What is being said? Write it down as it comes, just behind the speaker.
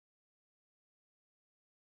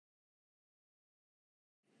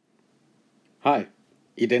Hej.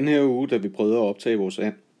 I denne her uge, da vi prøvede at optage vores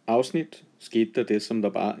afsnit, skete der det, som der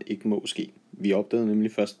bare ikke må ske. Vi opdagede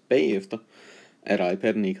nemlig først bagefter, at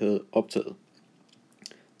iPad'en ikke havde optaget.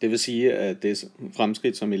 Det vil sige, at det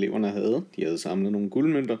fremskridt, som eleverne havde, de havde samlet nogle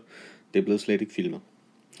guldmønter, det blev slet ikke filmet.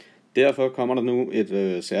 Derfor kommer der nu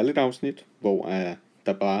et særligt afsnit, hvor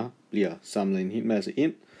der bare bliver samlet en hel masse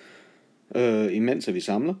ind. Imens vi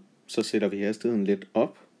samler, så sætter vi hastigheden lidt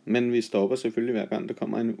op, men vi stopper selvfølgelig hver gang der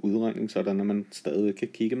kommer en udregning, sådan at man stadig kan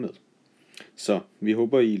kigge med. Så vi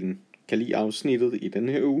håber, I kan lide afsnittet i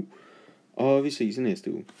denne her uge, og vi ses i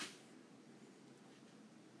næste uge.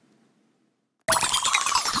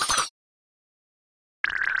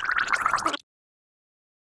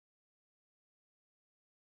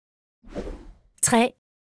 Tre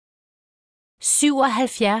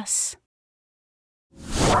 77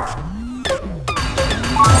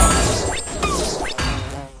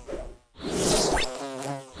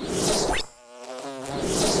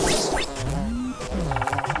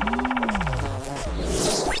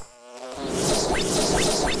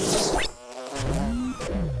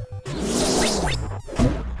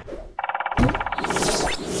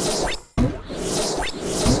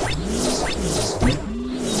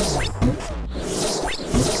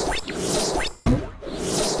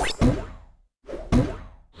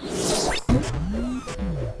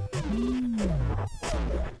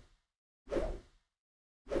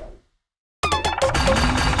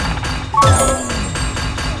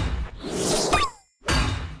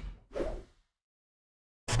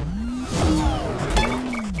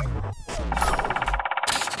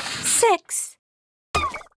 6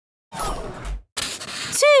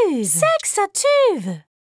 26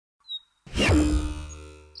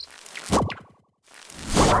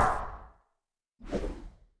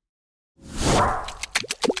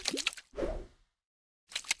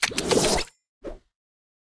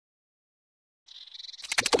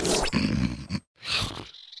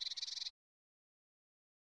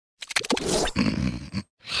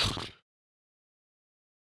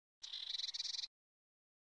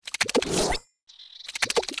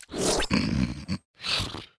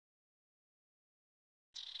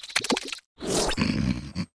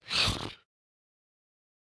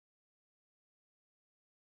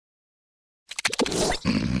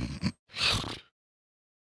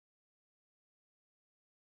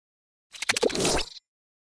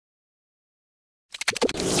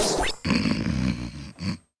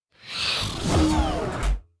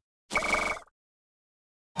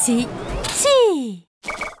 10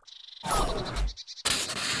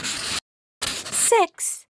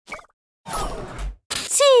 6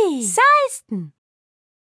 16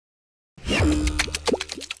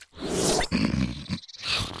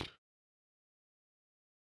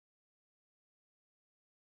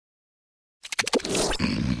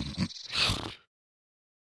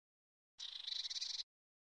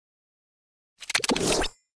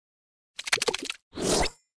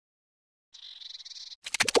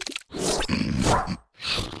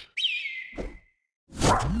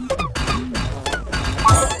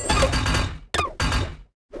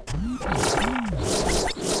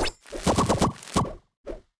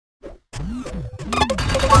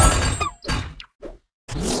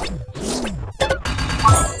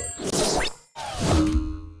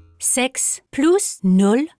 6 plus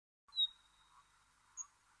 0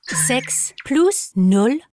 6 plus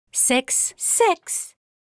 0 6 6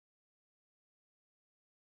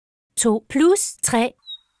 2 plus 3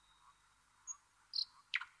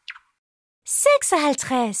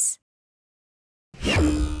 56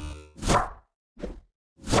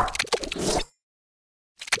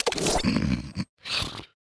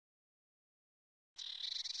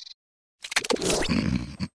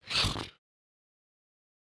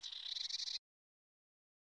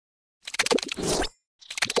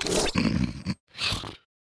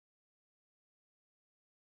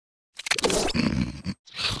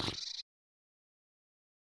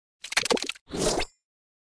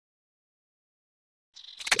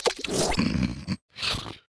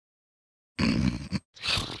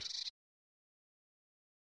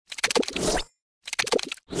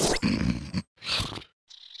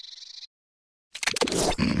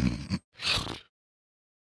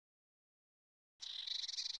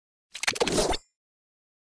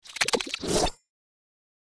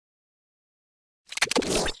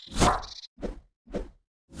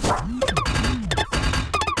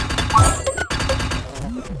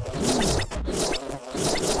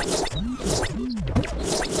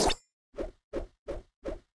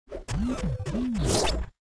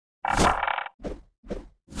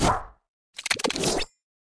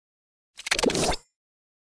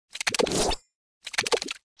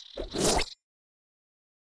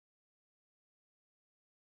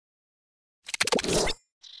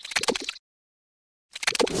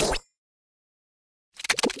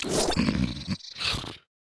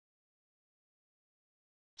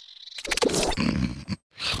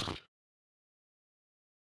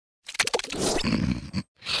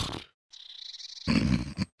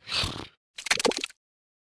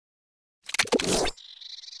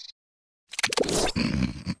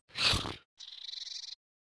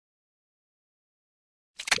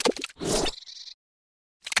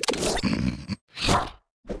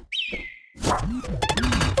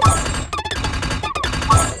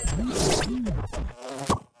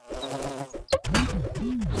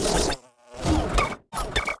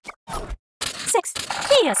 Seks,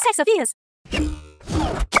 86. 10,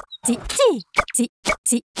 10, 10, 10,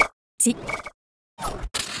 10. 8.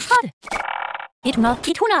 100,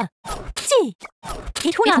 100.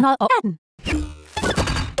 10, 118.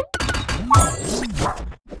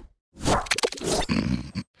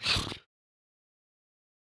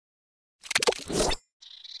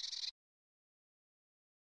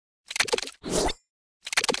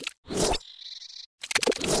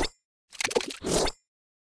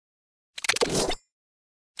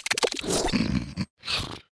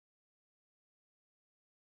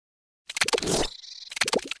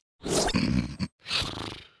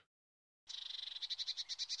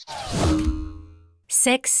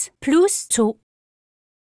 6 plus 2.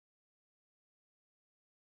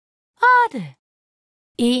 8.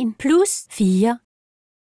 1 plus 4.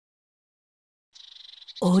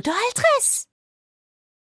 58.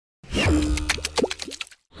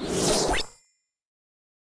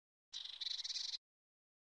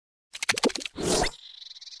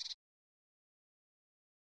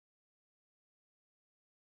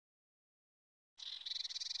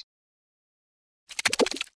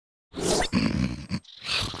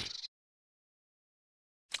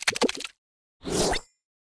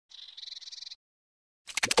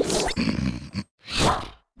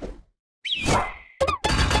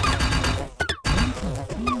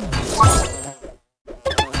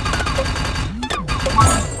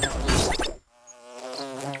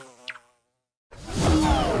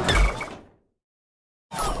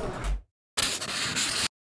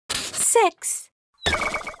 6.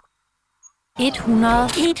 100,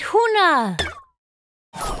 100.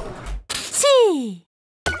 10.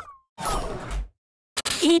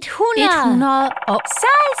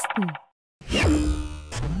 116.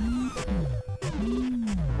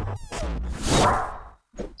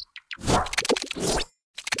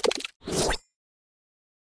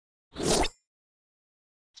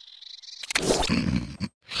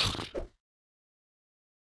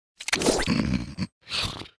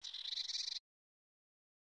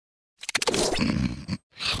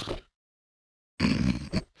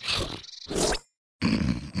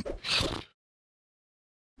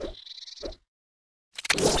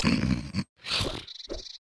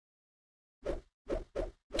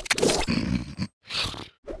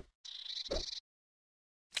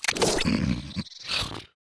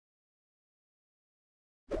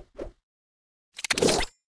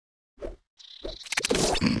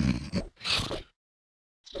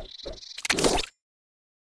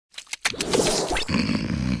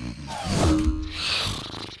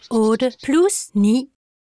 8 plus 9.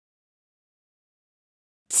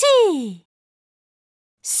 10.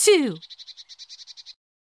 7.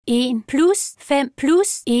 1 plus 5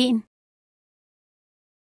 plus 1.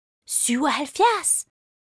 77.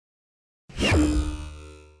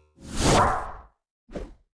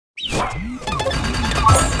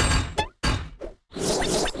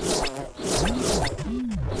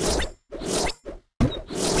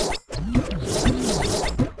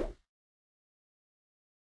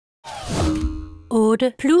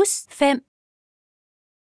 8 plus 5.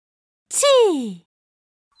 10.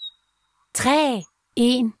 3.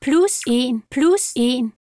 1 plus 1 plus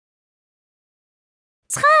 1.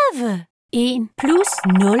 30. 1 plus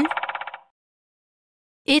 0.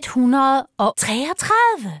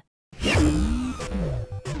 133.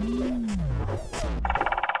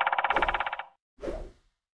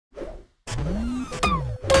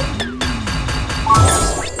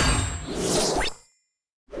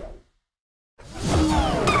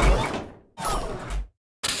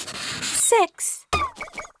 6.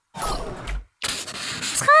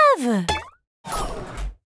 30.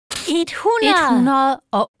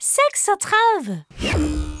 136.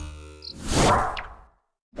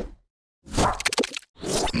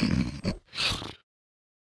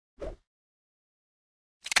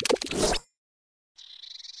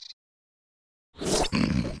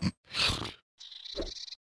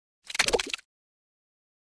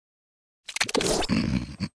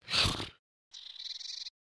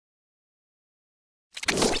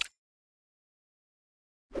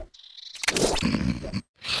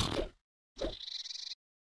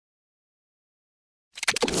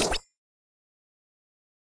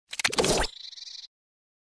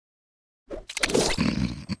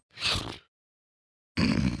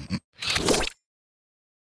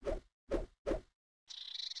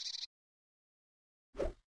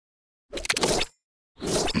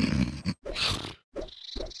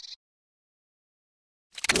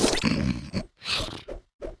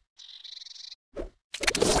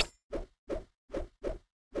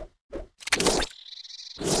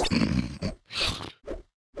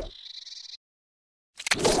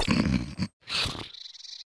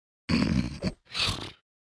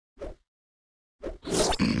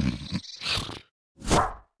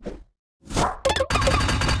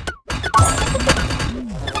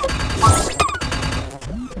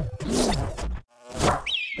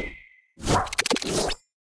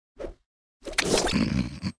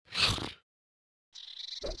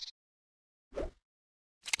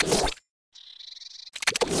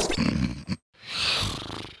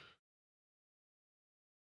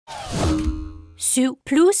 7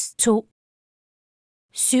 plus 2.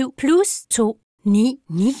 7 plus 2. 9.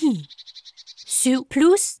 9. 7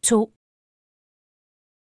 plus 2.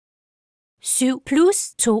 7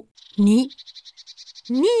 plus 2. 9.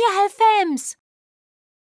 99.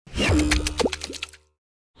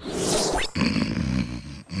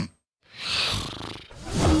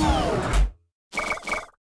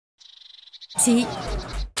 10.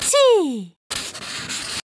 10.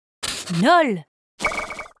 0.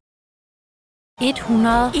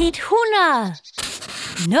 100. 100.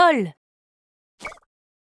 0.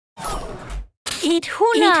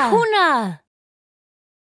 100. 100.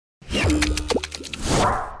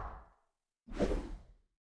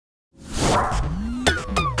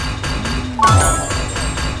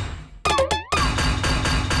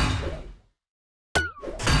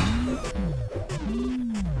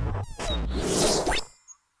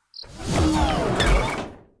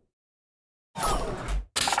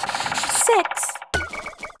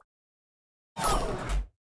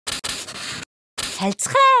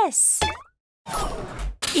 50.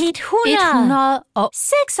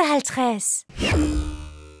 156.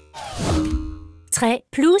 3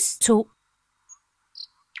 plus 2.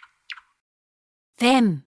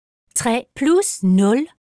 5. 3 plus 0.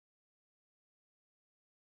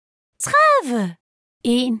 30.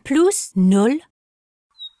 1 plus 0.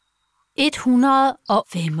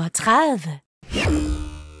 135.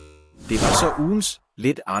 Det var så ugens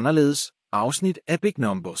lidt anderledes afsnit af Big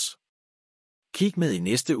Numbers. Kig med i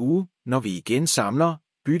næste uge, når vi igen samler,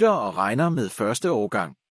 bytter og regner med første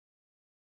årgang.